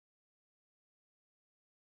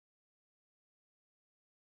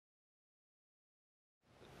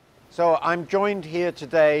So I'm joined here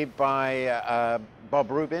today by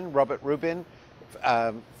Robert Rubin,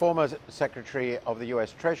 former Secretary of the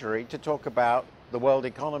US Treasury, to talk about the world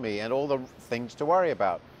economy and all the things to worry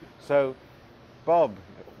about. So, Bob,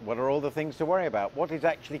 what are all the things to worry about? What is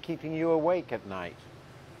actually keeping you awake at night?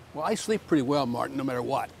 Well, I sleep pretty well, Martin, no matter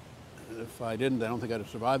what. If I didn't, I don't think I'd have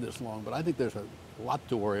survived this long. But I think there's a lot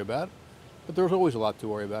to worry about. But there's always a lot to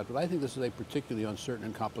worry about. But I think this is a particularly uncertain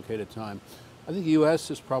and complicated time. I think the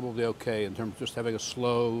U.S. is probably okay in terms of just having a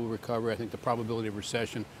slow recovery. I think the probability of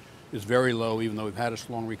recession is very low, even though we've had a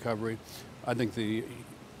strong recovery. I think the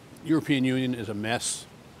European Union is a mess.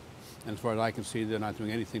 And as far as I can see, they're not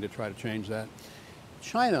doing anything to try to change that.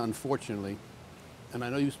 China, unfortunately, and I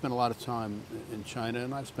know you've spent a lot of time in China,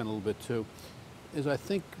 and I've spent a little bit too, is I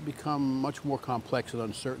think become much more complex and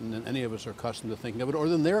uncertain than any of us are accustomed to thinking of it, or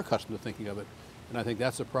than they're accustomed to thinking of it. And I think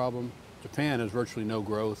that's a problem. Japan has virtually no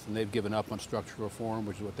growth, and they've given up on structural reform,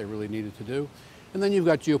 which is what they really needed to do. And then you've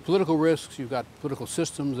got geopolitical risks, you've got political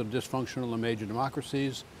systems that are dysfunctional in major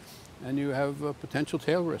democracies, and you have potential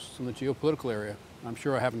tail risks in the geopolitical area. I'm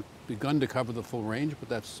sure I haven't begun to cover the full range, but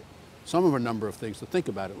that's some of a number of things to think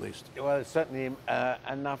about at least. Well, there's certainly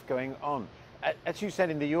enough going on. As you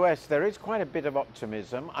said, in the US, there is quite a bit of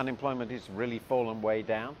optimism. Unemployment has really fallen way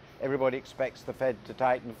down. Everybody expects the Fed to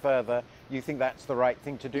tighten further. You think that's the right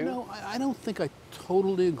thing to do? You know, I don't think I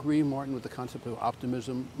totally agree, Martin, with the concept of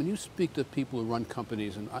optimism. When you speak to people who run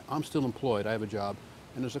companies, and I'm still employed, I have a job,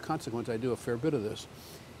 and as a consequence, I do a fair bit of this,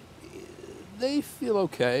 they feel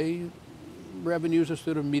okay. Revenues are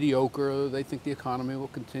sort of mediocre. They think the economy will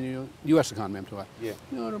continue. U.S. economy, I'm talking about. Yeah.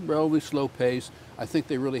 You know, at a relatively slow pace. I think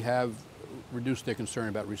they really have reduced their concern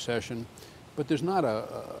about recession, but there's not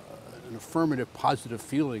an affirmative, positive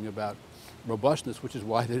feeling about robustness, which is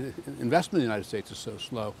why the investment in the United States is so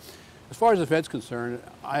slow. As far as the Fed's concerned,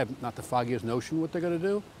 I have not the foggiest notion what they're going to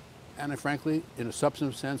do, and frankly, in a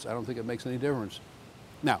substantive sense, I don't think it makes any difference.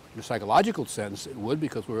 Now, in a psychological sense, it would,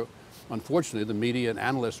 because unfortunately, the media and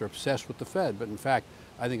analysts are obsessed with the Fed, but in fact,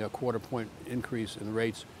 I think a quarter-point increase in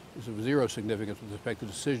rates is of zero significance with respect to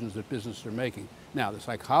decisions that businesses are making. Now, the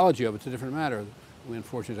psychology of it's a different matter. We,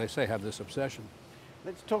 unfortunately, as I say, have this obsession.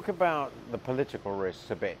 Let's talk about the political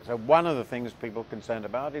risks a bit. So one of the things people are concerned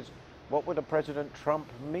about is, what would a President Trump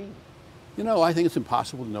mean? You know, I think it's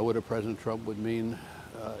impossible to know what a President Trump would mean.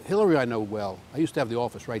 Hillary I know well. I used to have the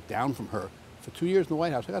office right down from her. For 2 years in the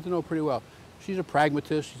White House, I got to know her pretty well. She's a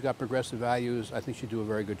pragmatist, she's got progressive values. I think she'd do a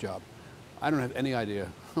very good job. I don't have any idea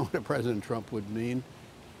what a President Trump would mean.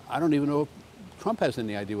 I don't even know if Trump has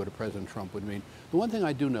any idea what a President Trump would mean. The one thing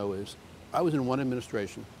I do know is, I was in one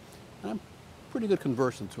administration, and I'm pretty good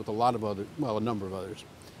conversant with a lot of other, well, a number of others.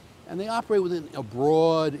 And they operate within a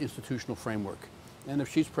broad institutional framework. And if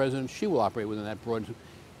she's president, she will operate within that broad.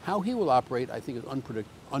 How he will operate, I think, is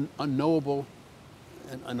unknowable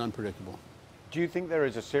and unpredictable. Do you think there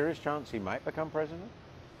is a serious chance he might become president?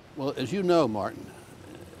 Well, as you know, Martin,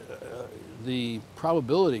 the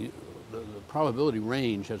probability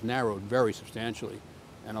range has narrowed very substantially,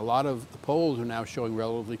 and a lot of the polls are now showing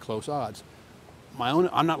relatively close odds.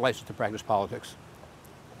 I'm not licensed to practice politics,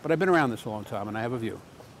 but I've been around this a long time, and I have a view.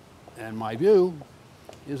 And my view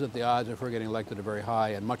is that the odds of her getting elected are very high,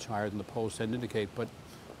 and much higher than the polls tend to indicate. But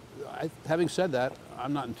having said that,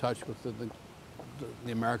 I'm not in touch with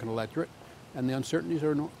the American electorate. And the uncertainties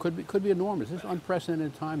could be enormous. This is an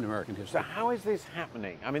unprecedented time in American history. So how is this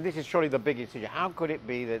happening? I mean, this is surely the biggest issue. How could it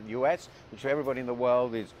be that the US, which everybody in the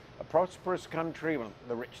world is a prosperous country,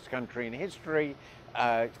 the richest country in history,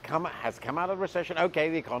 has come out of recession? Okay,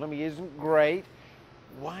 the economy isn't great.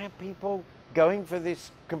 Why are people going for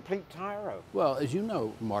this complete tyro? Well, as you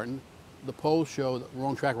know, Martin, the polls show the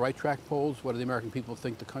wrong track, right track polls. What do the American people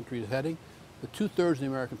think the country is heading? The 2/3 of the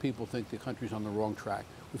American people think the country's on the wrong track.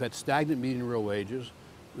 We've had stagnant median real wages.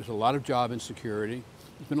 There's a lot of job insecurity.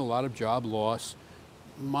 There's been a lot of job loss.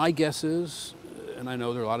 My guess is, and I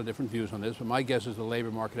know there are a lot of different views on this, but my guess is the labor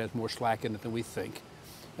market has more slack in it than we think.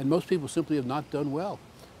 And most people simply have not done well.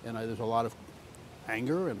 And there's a lot of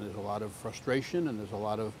anger, and there's a lot of frustration, and there's a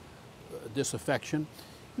lot of disaffection.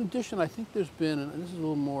 In addition, I think there's been, and this is a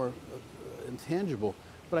little more intangible,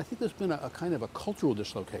 but I think there's been a kind of a cultural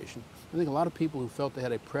dislocation. I think a lot of people who felt they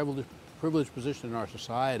had a privileged position in our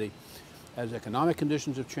society, as economic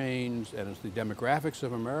conditions have changed and as the demographics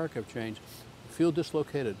of America have changed, feel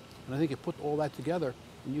dislocated. And I think you put all that together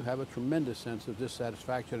and you have a tremendous sense of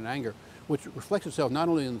dissatisfaction and anger, which reflects itself not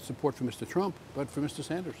only in the support for Mr. Trump, but for Mr.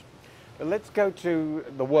 Sanders. But let's go to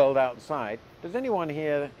the world outside. Does anyone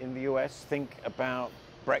here in the US think about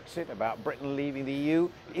Brexit, about Britain leaving the EU?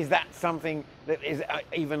 Is that something that is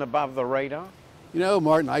even above the radar? You know,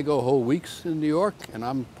 Martin, I go whole weeks in New York, and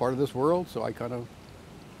I'm part of this world, so I kind of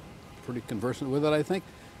pretty conversant with it, I think.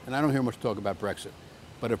 And I don't hear much talk about Brexit.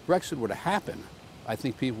 But if Brexit were to happen, I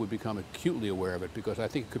think people would become acutely aware of it, because I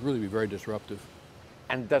think it could really be very disruptive.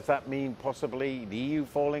 And does that mean possibly the EU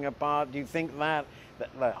falling apart? Do you think that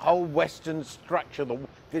the whole Western structure,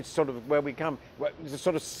 this sort of where we come, the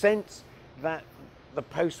sort of sense that the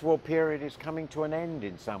post-war period is coming to an end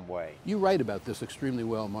in some way? You write about this extremely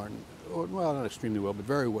well, Martin. Or, well, not extremely well, but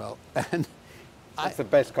very well. And that's the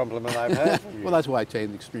best compliment I've heard from you. Well, that's why I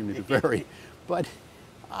changed extremely to very. But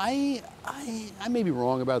I may be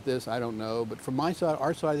wrong about this, I don't know. But from my side,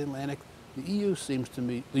 our side of the Atlantic, the EU seems to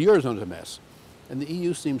me, the Eurozone is a mess. And the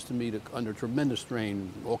EU seems to me under tremendous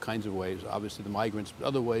strain in all kinds of ways, obviously the migrants, but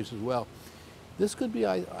other ways as well. This could be,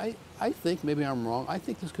 I think, maybe I'm wrong, I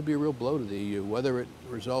think this could be a real blow to the EU, whether it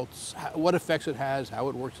results, what effects it has, how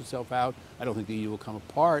it works itself out. I don't think the EU will come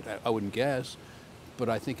apart, I wouldn't guess, but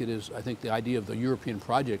I think it is, I think the idea of the European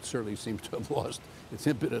project certainly seems to have lost its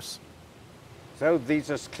impetus. So these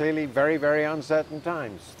are clearly very, very uncertain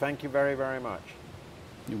times. Thank you very, very much.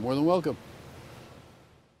 You're more than welcome.